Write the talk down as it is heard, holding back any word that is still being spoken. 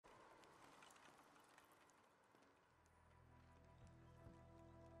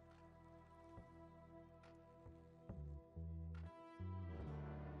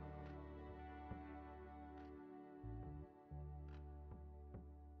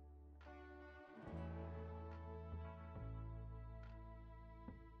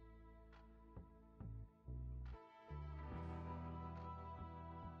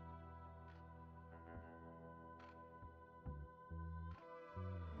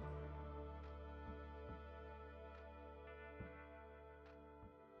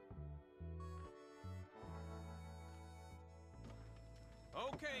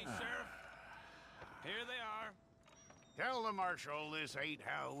Please, Sheriff. Here they are. Tell the Marshal this ain't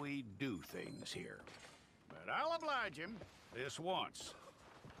how we do things here. But I'll oblige him this once.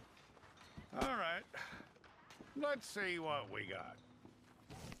 All right. Let's see what we got.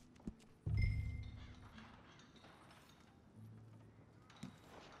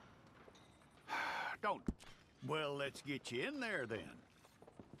 Don't. Well, let's get you in there then.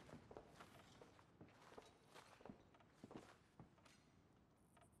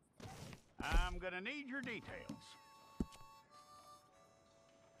 I'm gonna need your details.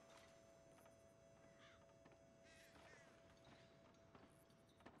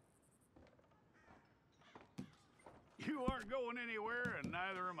 You aren't going anywhere, and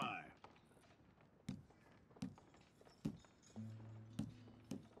neither am I.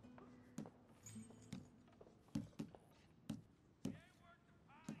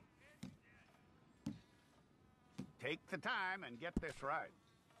 Take the time and get this right.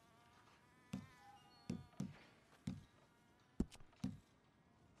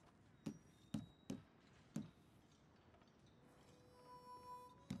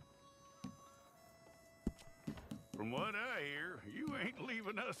 From what I hear, you ain't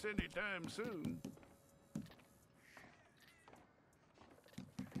leaving us anytime soon.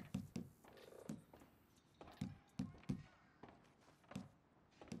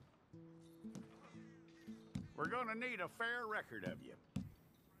 We're gonna need a fair record of you.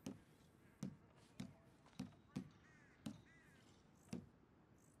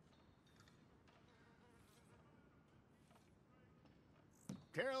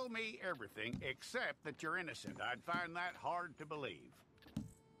 Tell me everything except that you're innocent. I'd find that hard to believe.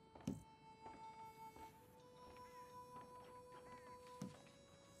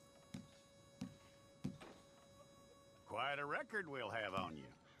 Quite a record we'll have on you.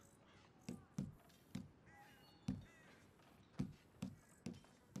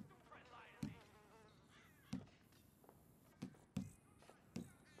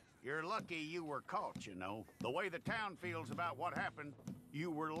 You're lucky you were caught, you know. The way the town feels about what happened, you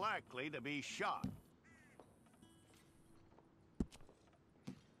were likely to be shot.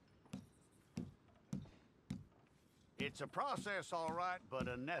 It's a process, all right, but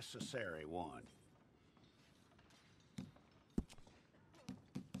a necessary one.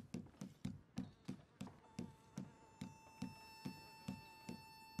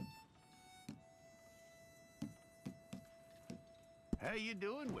 How you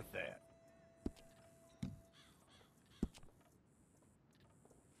doing with that?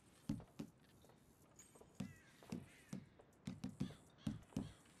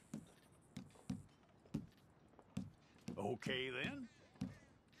 Okay, then.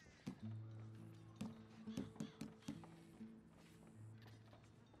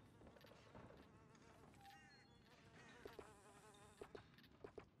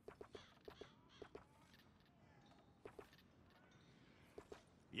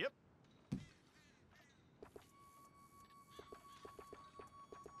 Yep.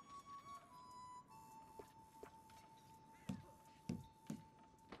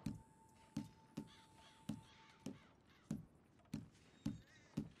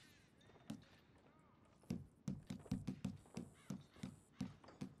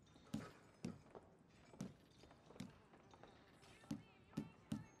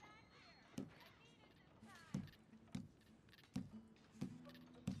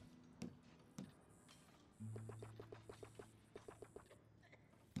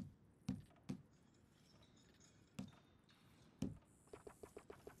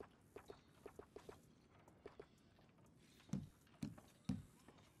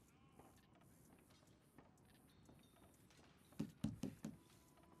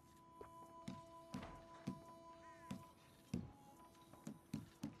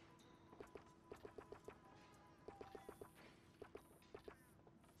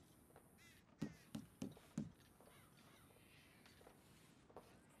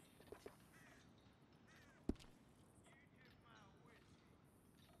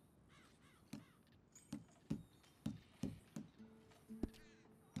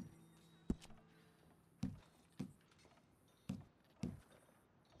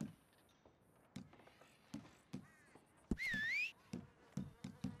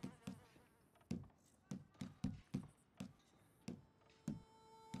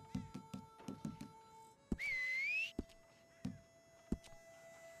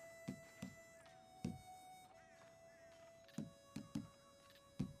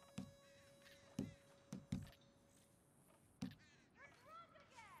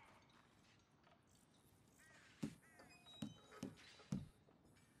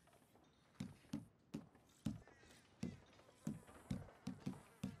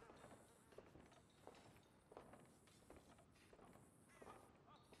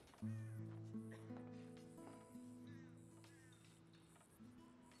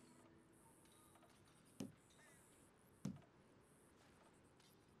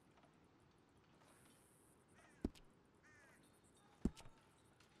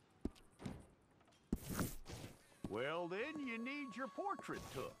 you need your portrait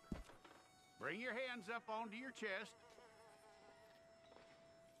took. Bring your hands up onto your chest.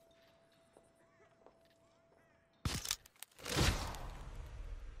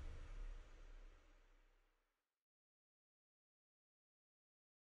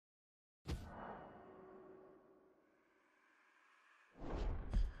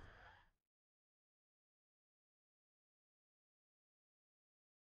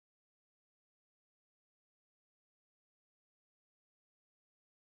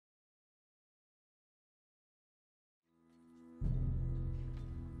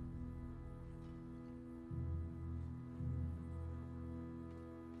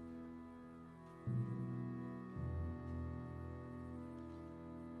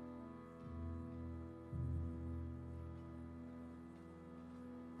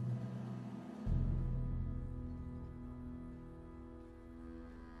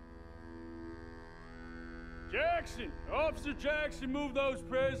 Jackson! Officer Jackson, move those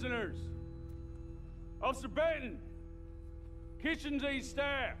prisoners! Officer Benton! Kitchens these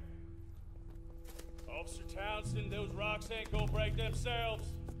staff! Officer Townsend, those rocks ain't gonna break themselves.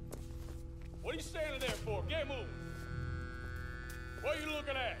 What are you standing there for? Get moving! What are you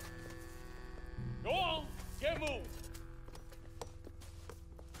looking at? Go on, get moving!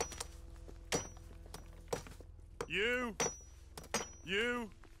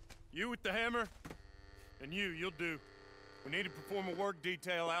 You with the hammer? And you'll do. We need to perform a work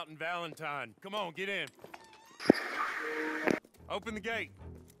detail out in Valentine. Come on, get in. Open the gate.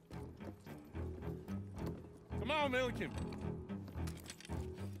 Come on, Milliken.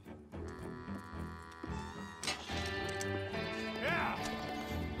 Yeah!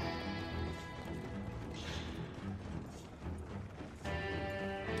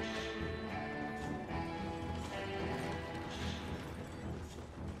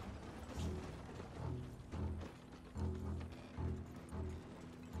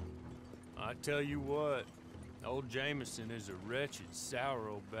 I tell you what, old Jameson is a wretched, sour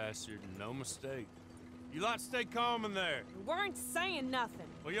old bastard, and no mistake. You lot stay calm in there. We weren't saying nothing.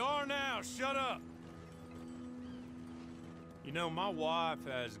 Well, you are now. Shut up. You know, my wife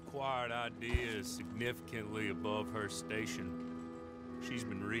has acquired ideas significantly above her station. She's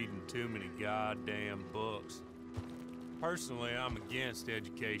been reading too many goddamn books. Personally, I'm against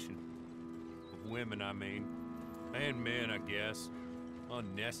education. Of women, I mean. And men, I guess.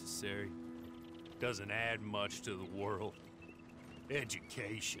 Unnecessary. Doesn't add much to the world.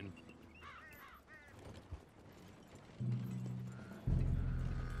 Education.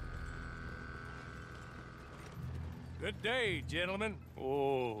 Good day, gentlemen.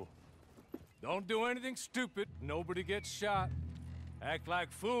 Oh. Don't do anything stupid. Nobody gets shot. Act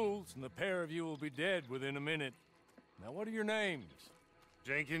like fools, and the pair of you will be dead within a minute. Now, what are your names?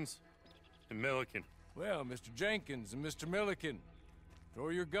 Jenkins and Milliken. Well, Mr. Jenkins and Mr. Milliken, throw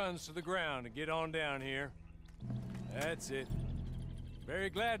your guns to the ground and get on down here. That's it. Very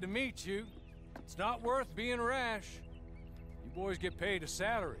glad to meet you. It's not worth being rash. You boys get paid a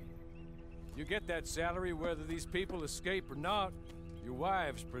salary. You get that salary whether these people escape or not. Your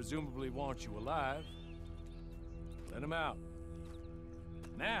wives presumably want you alive. Let them out.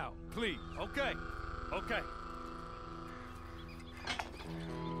 Now, please. Okay.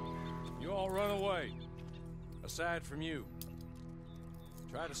 You all run away. Aside from you.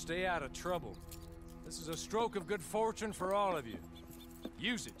 Try to stay out of trouble. This is a stroke of good fortune for all of you.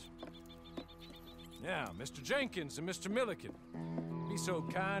 Use it. Now, Mr. Jenkins and Mr. Milliken, be so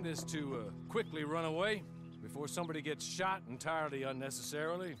kind as to quickly run away before somebody gets shot entirely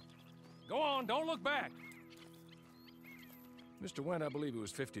unnecessarily. Go on, don't look back. Mr. Wendt, I believe it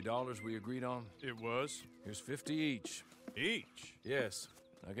was $50 we agreed on. It was. Here's 50 each. Each? Yes.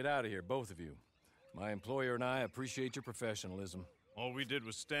 Now get out of here, both of you. My employer and I appreciate your professionalism. All we did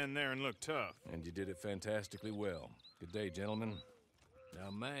was stand there and look tough. And you did it fantastically well. Good day, gentlemen.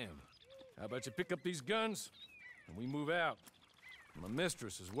 Now, ma'am, how about you pick up these guns and we move out? My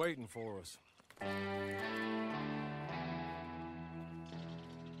mistress is waiting for us.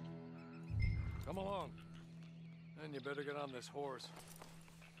 Come along. And you better get on this horse.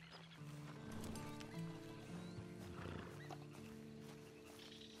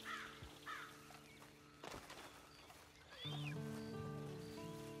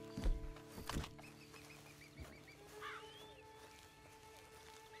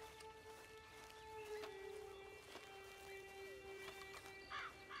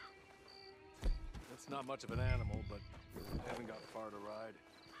 It's not much of an animal, but I haven't got far to ride.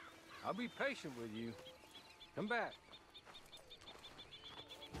 I'll be patient with you. Come back.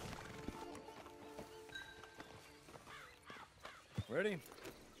 Ready?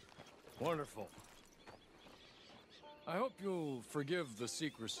 Wonderful. I hope you'll forgive the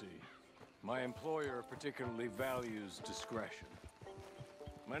secrecy. My employer particularly values discretion.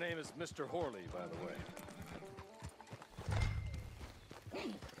 My name is Mr. Horley, by the way.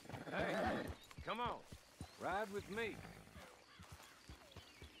 Hey, come on. Ride with me.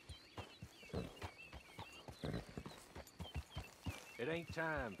 It ain't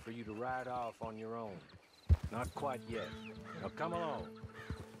time for you to ride off on your own. Not quite yet. Now come along.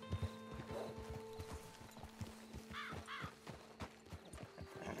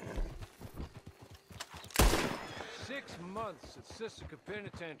 6 months at Sisika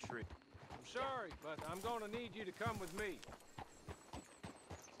Penitentiary. I'm sorry, but I'm gonna need you to come with me.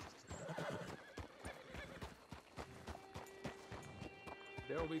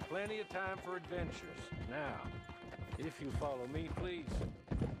 There'll be plenty of time for adventures. Now, if you follow me, please.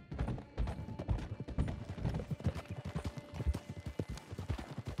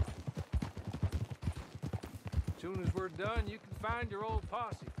 As soon as we're done, you can find your old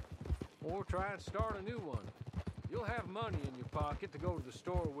posse. Or try and start a new one. You'll have money in your pocket to go to the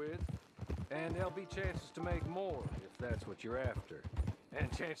store with, and there'll be chances to make more, if that's what you're after. And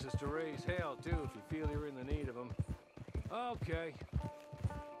chances to raise hell, too, if you feel you're in the need of them. Okay.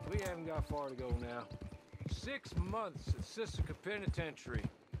 We haven't got far to go now. 6 months at Sisika Penitentiary,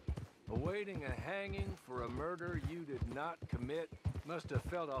 awaiting a hanging for a murder you did not commit. Must have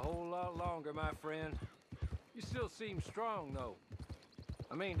felt a whole lot longer, my friend. You still seem strong, though.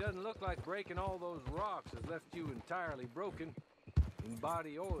 I mean, doesn't look like breaking all those rocks has left you entirely broken, in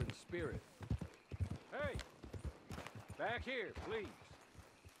body or in spirit. Hey! Back here, please.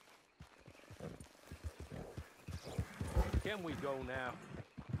 Can we go now?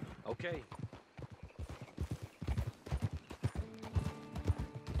 Okay.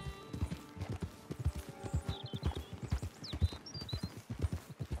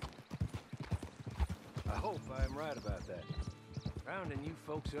 I hope I am right about that. Rounding you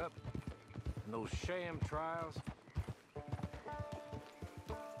folks up, and those sham trials.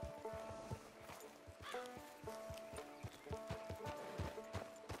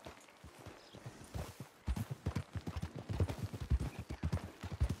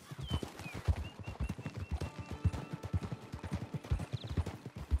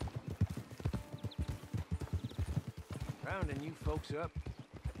 Rounding you folks up,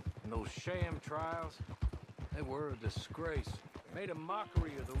 and those sham trials, they were a disgrace. Made a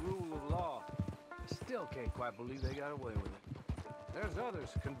mockery of the rule of law. I still can't quite believe they got away with it. There's others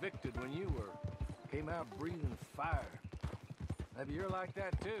convicted when you were. Came out breathing fire. Maybe you're like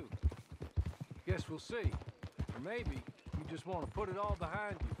that too. Guess we'll see. Or maybe you just want to put it all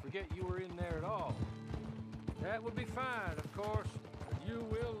behind you, forget you were in there at all. That would be fine, of course, but you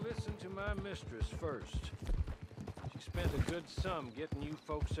will listen to my mistress first. She spent a good sum getting you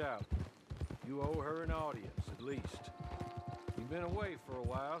folks out. You owe her an audience, at least. You've been away for a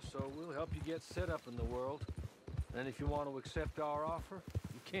while, so we'll help you get set up in the world. And if you want to accept our offer,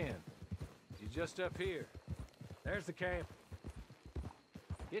 you can. You're just up here. There's the camp.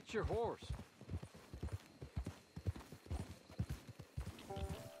 Get your horse.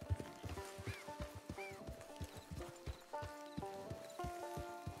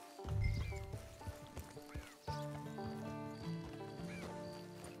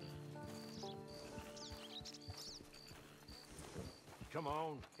 Come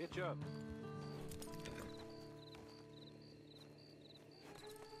on, hitch up.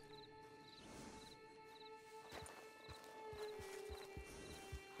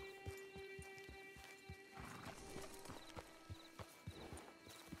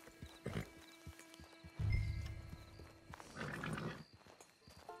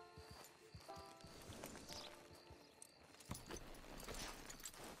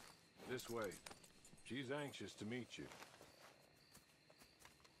 This way. She's anxious to meet you.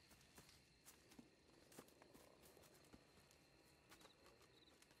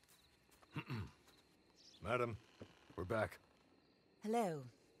 Madam, we're back. Hello.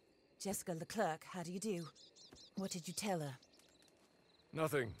 Jessica Leclerc, how do you do? What did you tell her?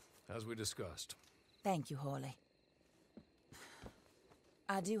 Nothing, as we discussed. Thank you, Horley.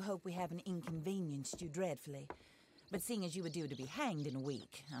 I do hope we haven't inconvenienced you dreadfully. But seeing as you were due to be hanged in a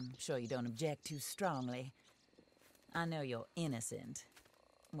week, I'm sure you don't object too strongly. I know you're innocent.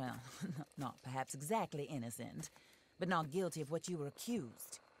 Well, not perhaps exactly innocent, but not guilty of what you were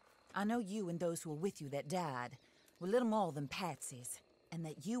accused. I know you and those who were with you that died were little more than patsies, and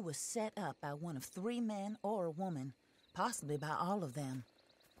that you were set up by one of 3 men or a woman, possibly by all of them.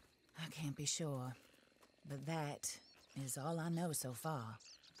 I can't be sure, but that is all I know so far.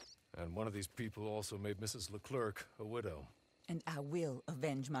 And one of these people also made Mrs. Leclerc a widow. And I will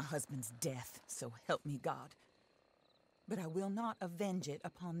avenge my husband's death, so help me God. but I will not avenge it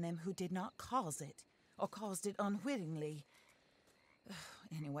upon them who did not cause it, or caused it unwittingly.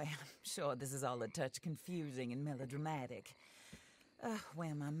 Anyway, I'm sure this is all a touch confusing and melodramatic.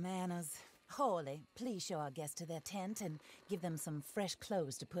 Where are my manners? Hawley, please show our guests to their tent and give them some fresh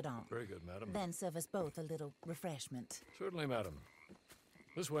clothes to put on. Very good, madam. Then serve us both a little refreshment. Certainly, madam.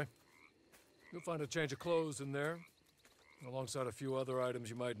 This way. You'll find a change of clothes in there, alongside a few other items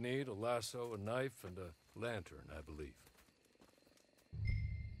you might need, a lasso, a knife, and a lantern, I believe.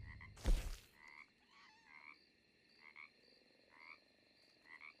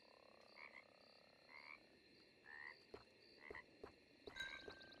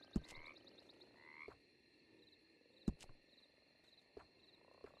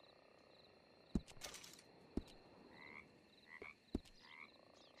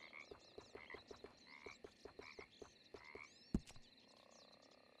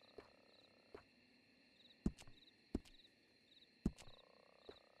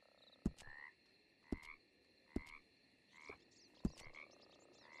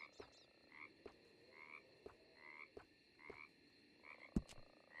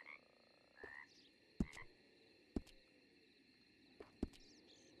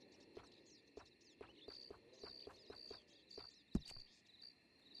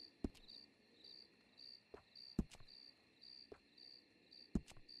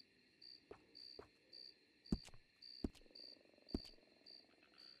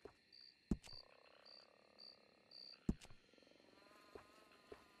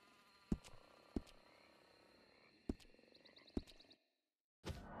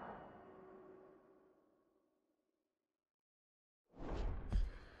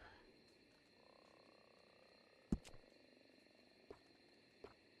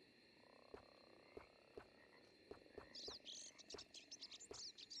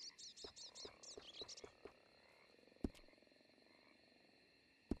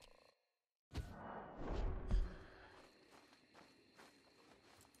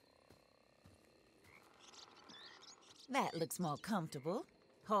 That looks more comfortable.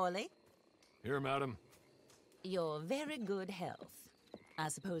 Hawley, Here, madam. your very good health. I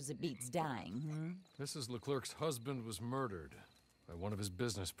suppose it beats dying, hmm? Mrs. Leclerc's husband was murdered by one of his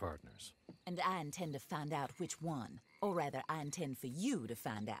business partners. And I intend to find out which one. Or rather, I intend for you to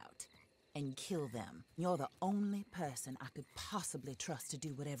find out. And kill them. You're the only person I could possibly trust to do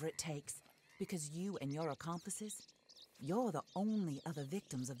whatever it takes. Because you and your accomplices, you're the only other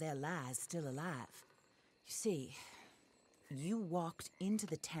victims of their lies still alive. You see, you walked into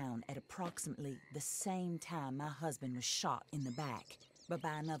the town at approximately the same time my husband was shot in the back, but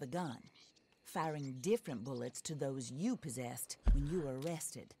by another gun, firing different bullets to those you possessed when you were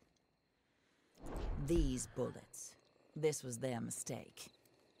arrested. These bullets, this was their mistake.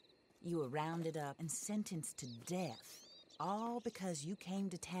 You were rounded up and sentenced to death, all because you came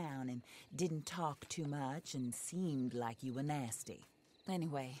to town and didn't talk too much and seemed like you were nasty.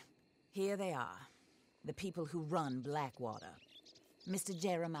 Anyway, here they are. The people who run Blackwater. Mr.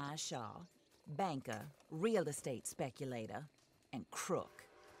 Jeremiah Shaw, banker, real estate speculator, and crook.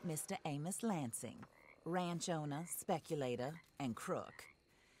 Mr. Amos Lansing, ranch owner, speculator, and crook.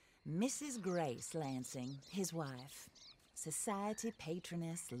 Mrs. Grace Lansing, his wife, society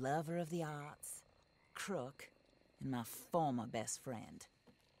patroness, lover of the arts, crook, and my former best friend.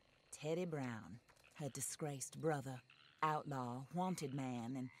 Teddy Brown, her disgraced brother, outlaw, wanted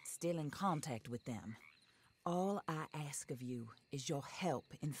man, and still in contact with them. All I ask of you is your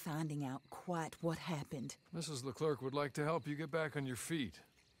help in finding out quite what happened. Mrs. Leclerc would like to help you get back on your feet.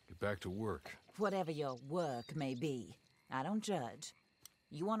 Get back to work. Whatever your work may be, I don't judge.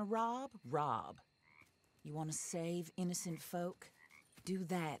 You want to rob? Rob. You want to save innocent folk? Do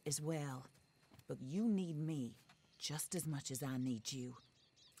that as well. But you need me just as much as I need you.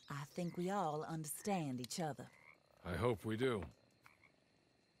 I think we all understand each other. I hope we do.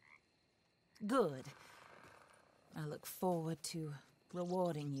 Good. I look forward to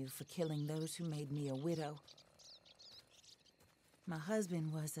rewarding you for killing those who made me a widow. My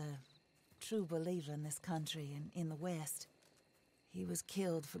husband was a true believer in this country and in the West. He was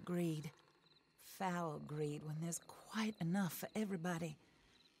killed for greed. Foul greed when there's quite enough for everybody.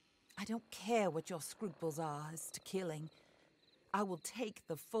 I don't care what your scruples are as to killing. I will take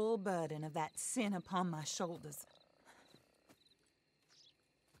the full burden of that sin upon my shoulders.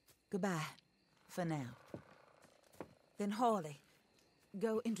 Goodbye, for now. Then Hawley,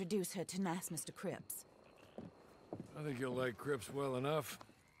 go introduce her to nice Mr. Cripps. I think you'll like Cripps well enough.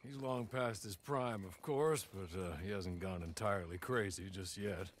 He's long past his prime, of course, but he hasn't gone entirely crazy just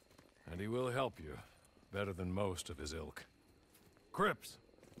yet. And he will help you, better than most of his ilk. Cripps!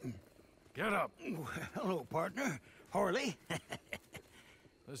 Get up. Hello, partner. Harley.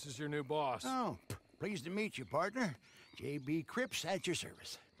 This is your new boss. Oh, pleased to meet you, partner. J.B. Cripps at your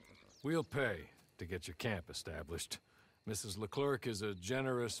service. We'll pay to get your camp established. Mrs. Leclerc is a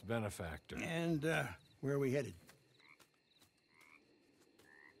generous benefactor. And, where are we headed?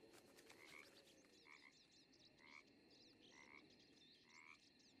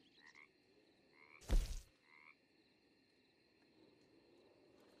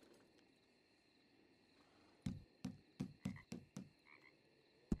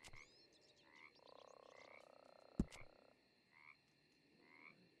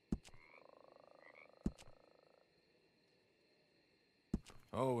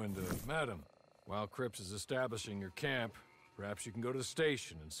 Oh, and, madam, while Cripps is establishing your camp, perhaps you can go to the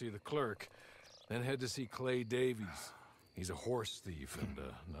station and see the clerk, then head to see Clay Davies. He's a horse thief and,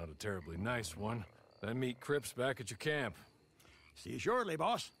 not a terribly nice one. Then meet Cripps back at your camp. See you shortly,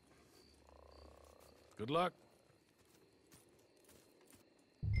 boss. Good luck.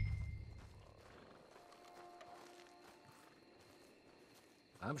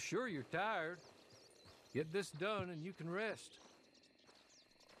 I'm sure you're tired. Get this done and you can rest.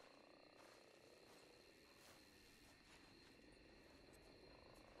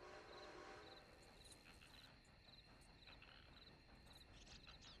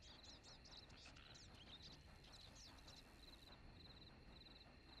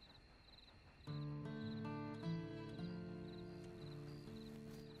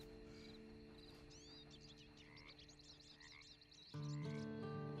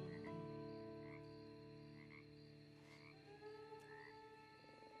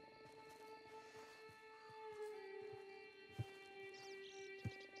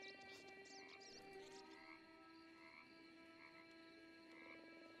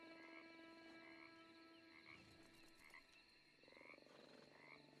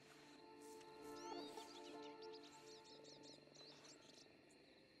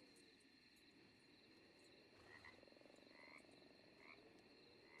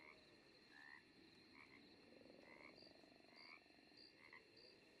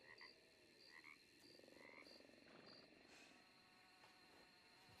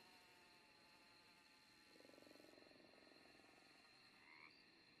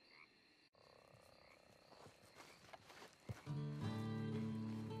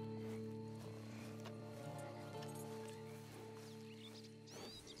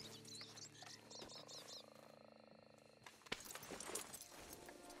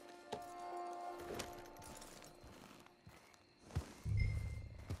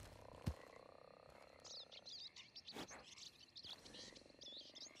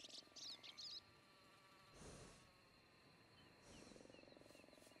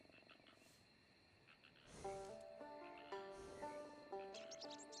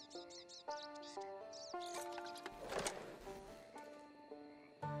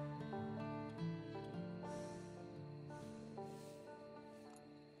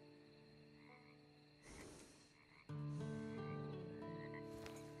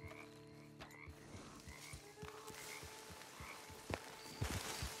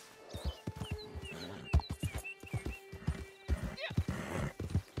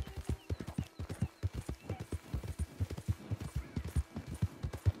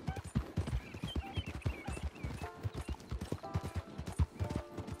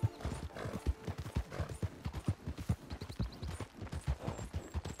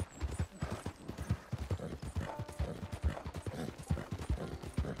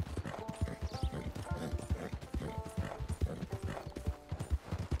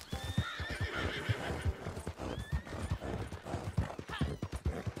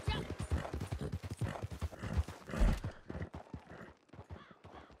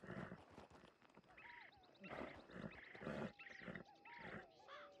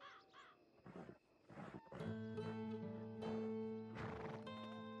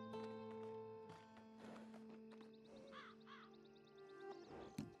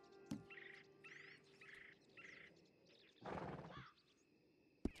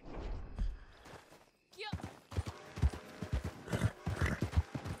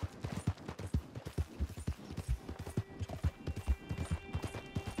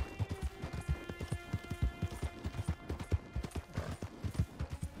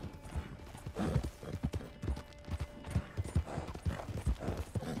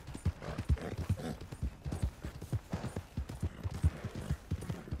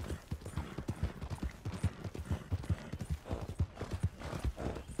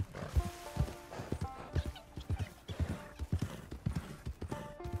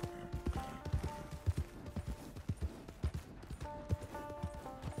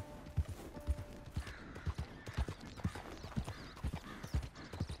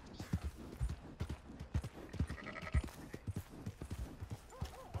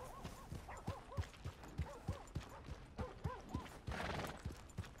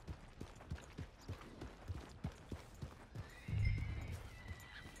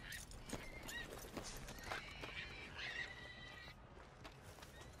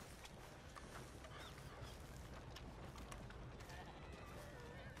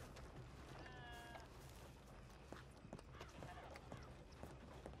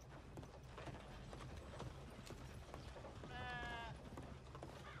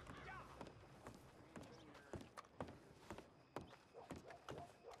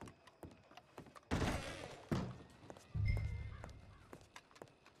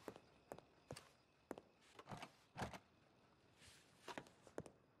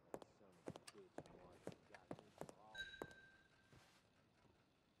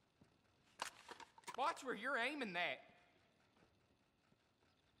 Watch where you're aiming that.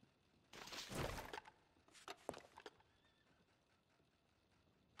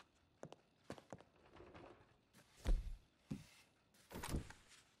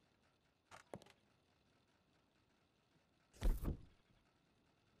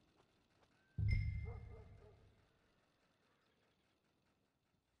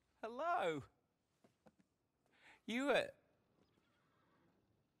 Hello.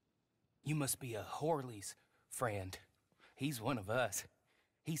 You must be a Horley's friend. He's one of us.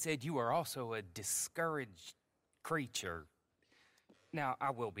 He said you are also a discouraged creature. Now,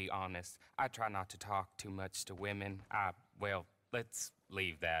 I will be honest. I try not to talk too much to women. Well, let's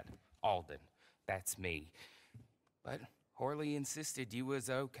leave that. Alden, that's me. But Horley insisted you was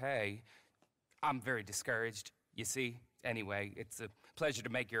okay. I'm very discouraged, you see. Anyway, it's a pleasure to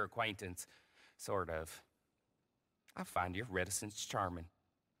make your acquaintance. Sort of. I find your reticence charming.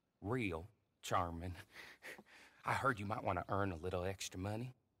 Real charming. I heard you might want to earn a little extra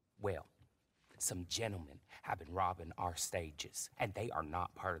money. Well, some gentlemen have been robbing our stages, and they are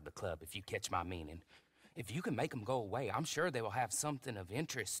not part of the club, if you catch my meaning. If you can make them go away, I'm sure they will have something of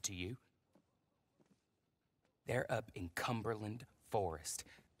interest to you. They're up in Cumberland Forest.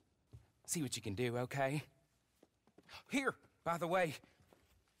 See what you can do, okay? Here, by the way,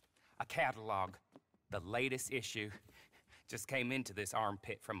 a catalog. The latest issue just came into this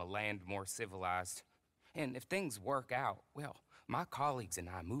armpit from a land more civilized. And if things work out, well, my colleagues and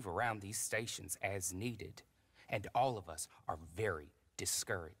I move around these stations as needed. And all of us are very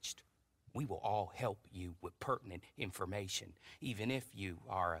discouraged. We will all help you with pertinent information, even if you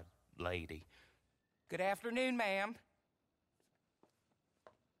are a lady. Good afternoon, ma'am.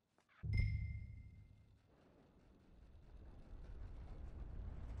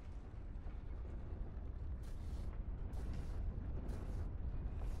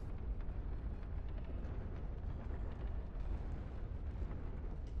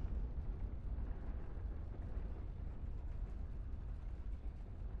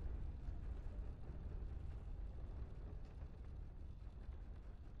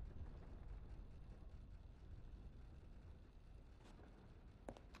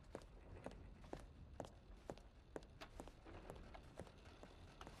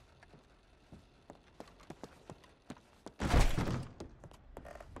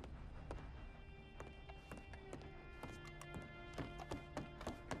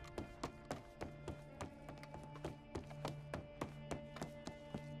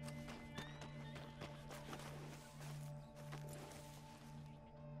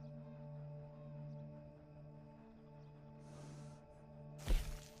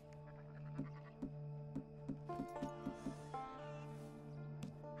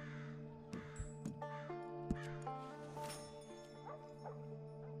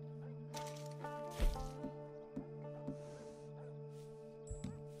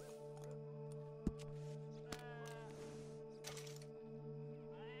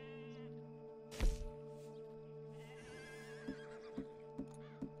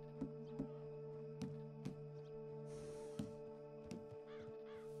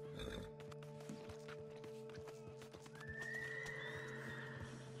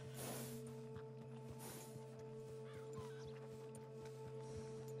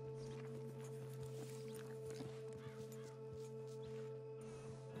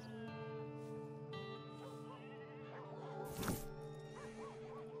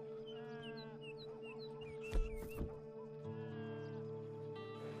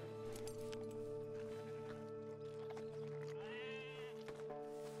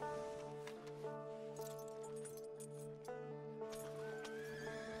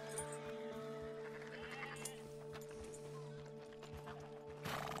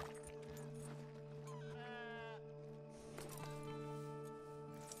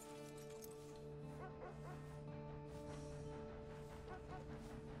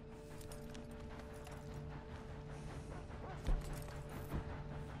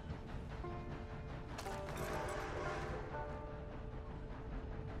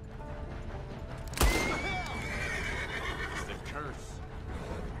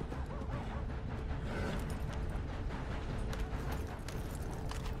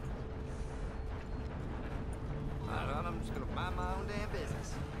 Mind my own damn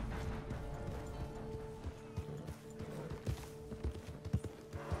business.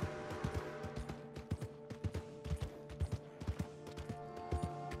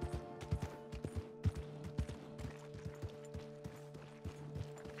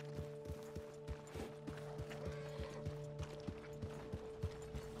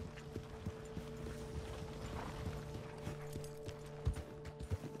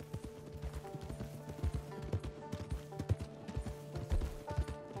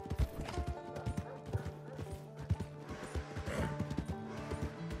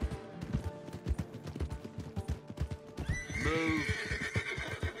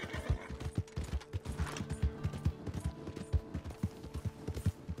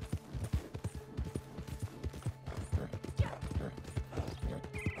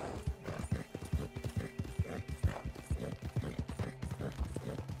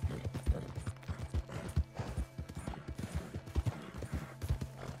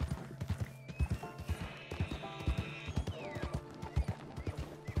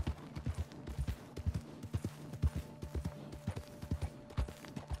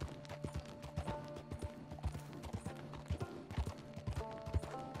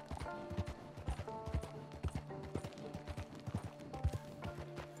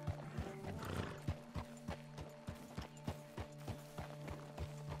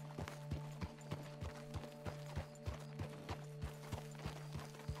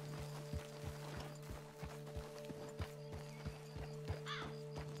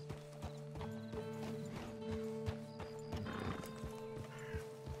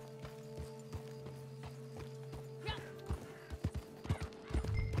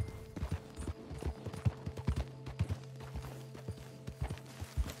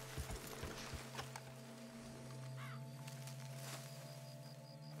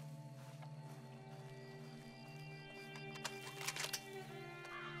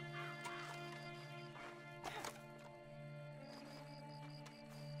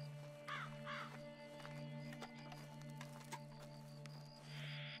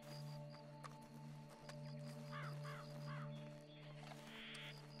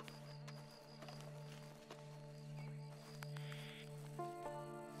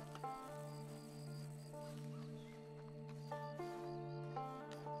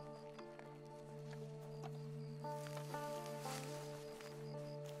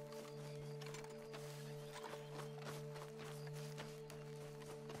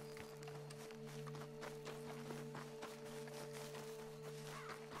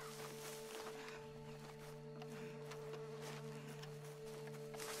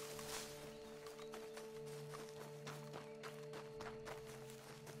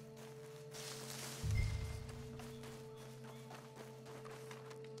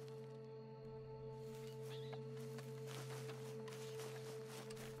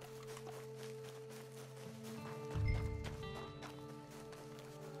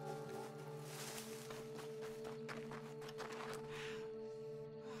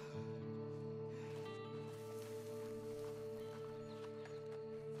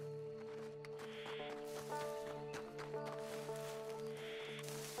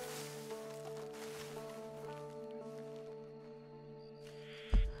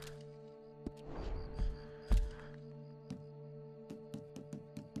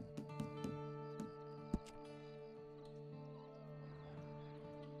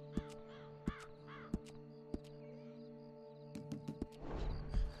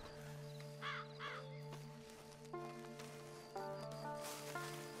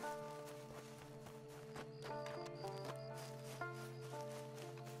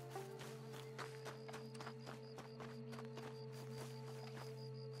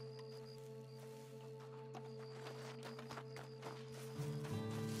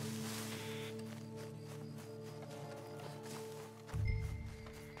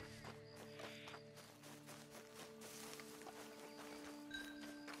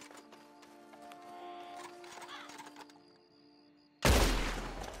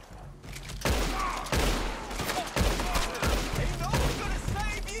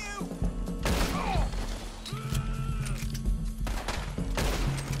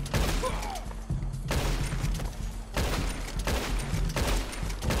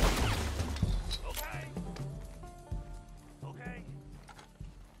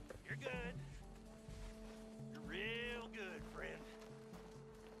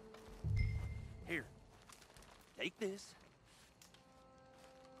 Take this.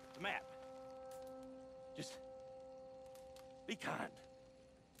 The map. Just be kind.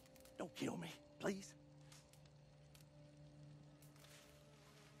 Don't kill me, please.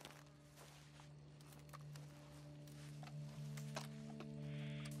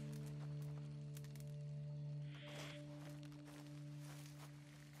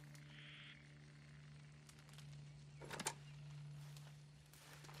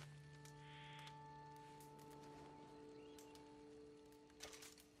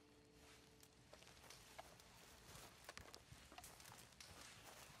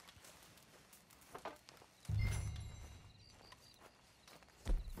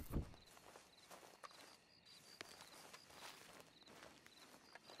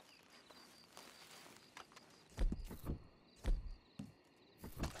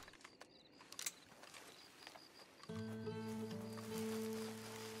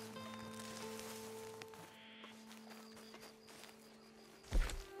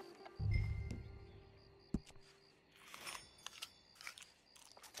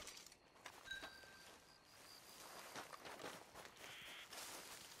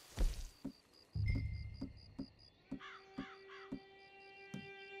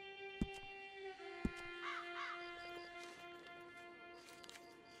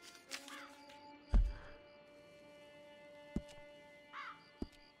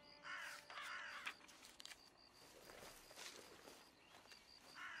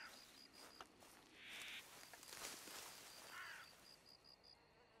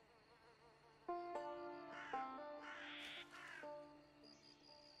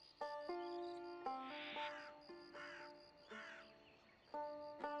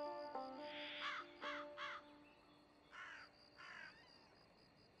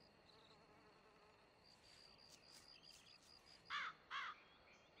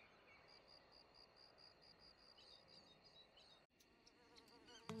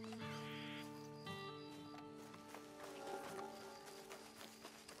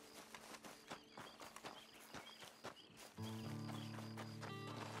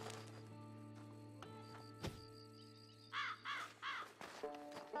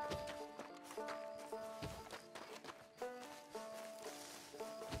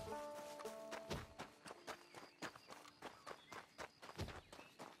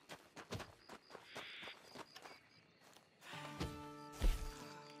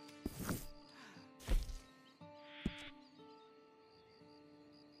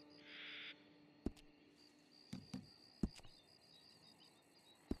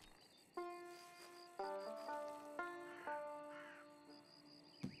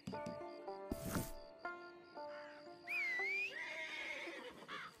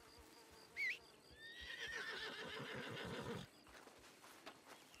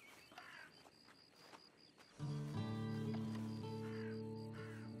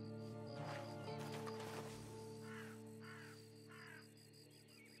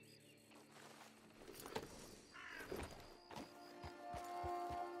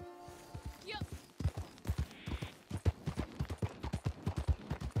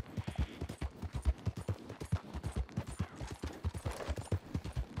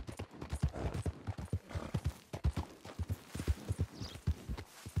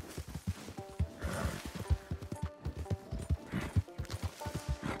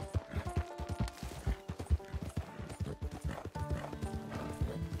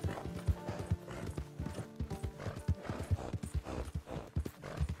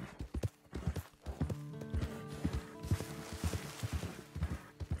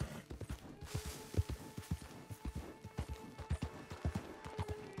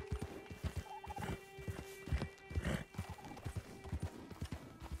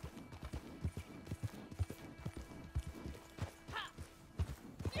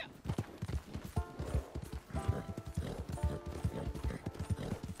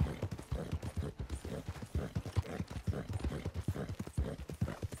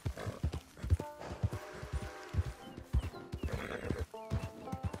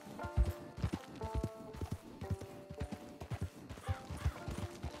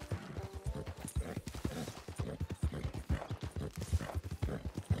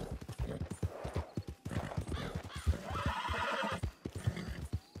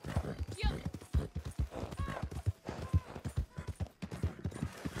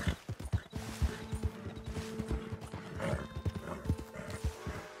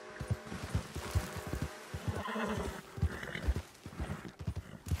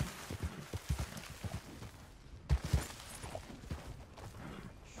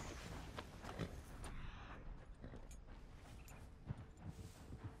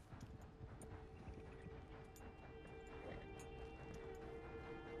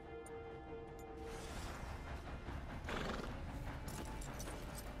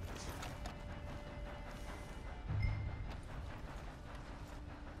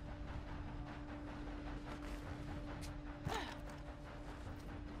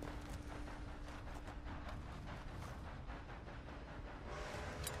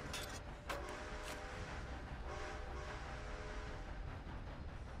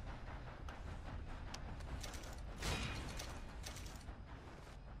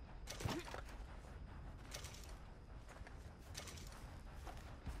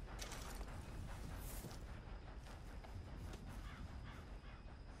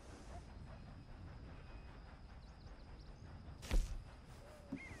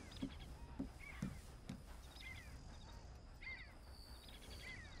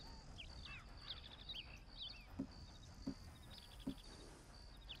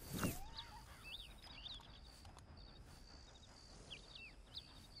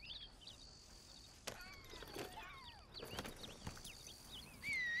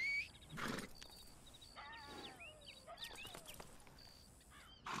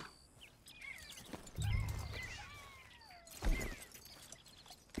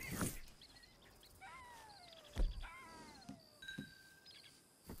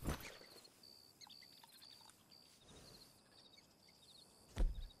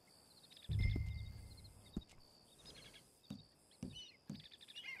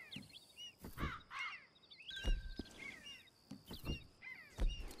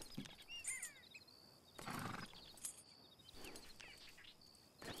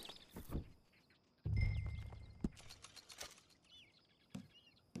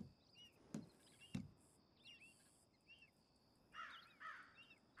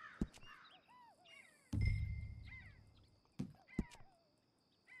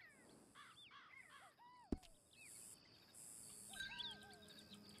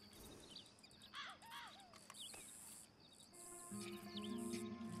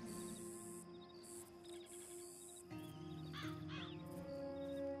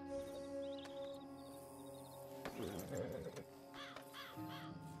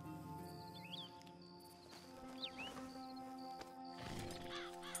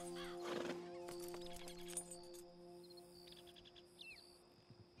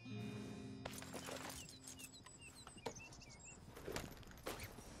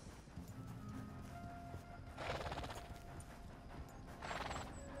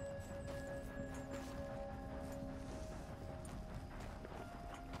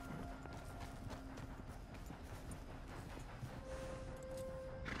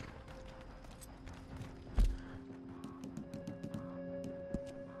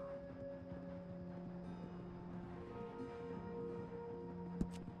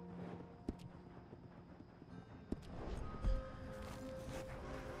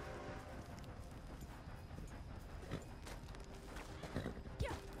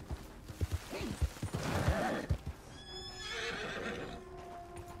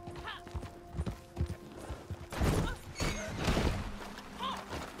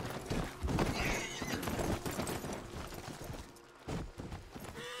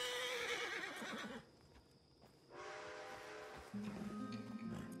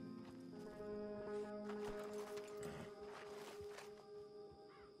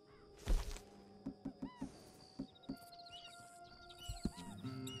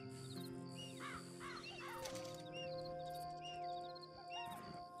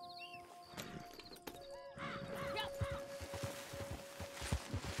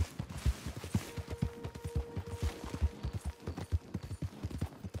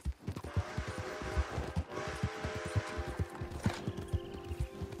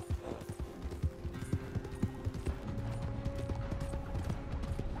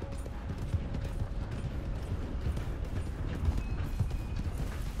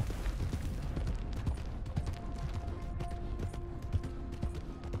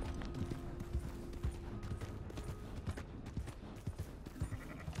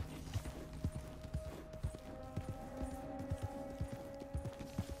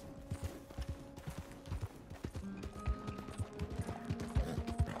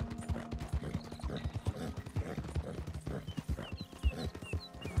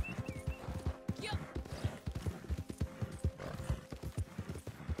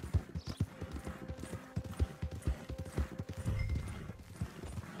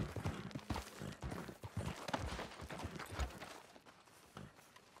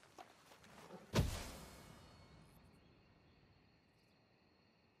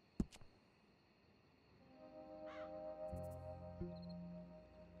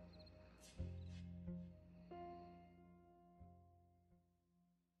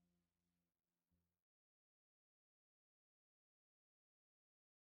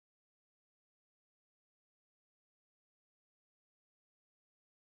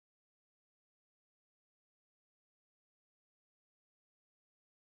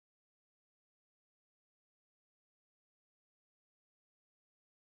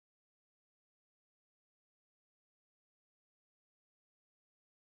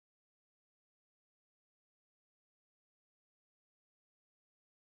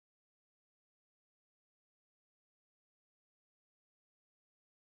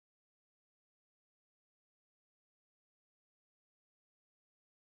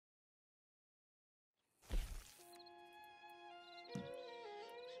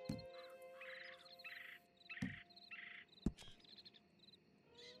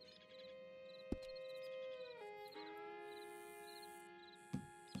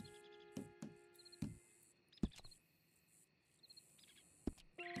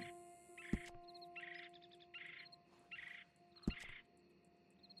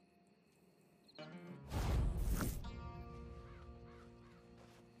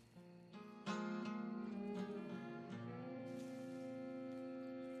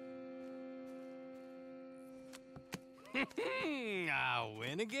 I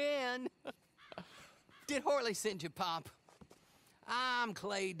win again. Did Horley send you, Pop? I'm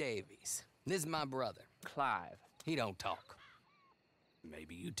Clay Davies. This is my brother, Clive. He don't talk.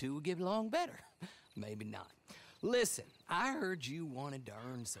 Maybe you two will get along better. Maybe not. Listen, I heard you wanted to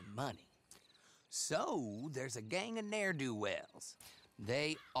earn some money. So, there's a gang of ne'er-do-wells.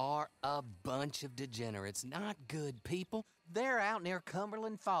 They are a bunch of degenerates, not good people. They're out near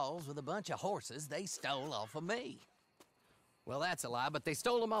Cumberland Falls with a bunch of horses they stole off of me. Well, that's a lie, but they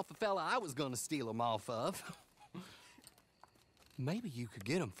stole them off the fella I was gonna steal them off of. Maybe you could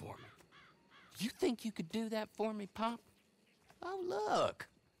get them for me. You think you could do that for me, Pop? Oh, look.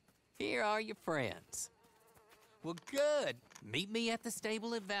 Here are your friends. Well, good. Meet me at the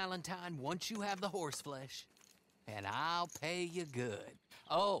stable at Valentine once you have the horse flesh, and I'll pay you good.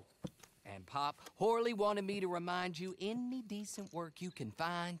 Oh, and Pop, Horley wanted me to remind you, any decent work you can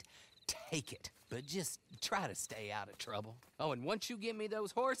find, take it. But just try to stay out of trouble. Oh, and once you give me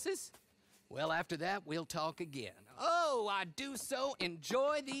those horses, well, after that, we'll talk again. Oh, I do so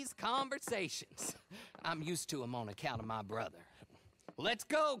enjoy these conversations. I'm used to them on account of my brother. Let's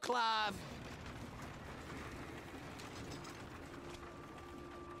go, Clive.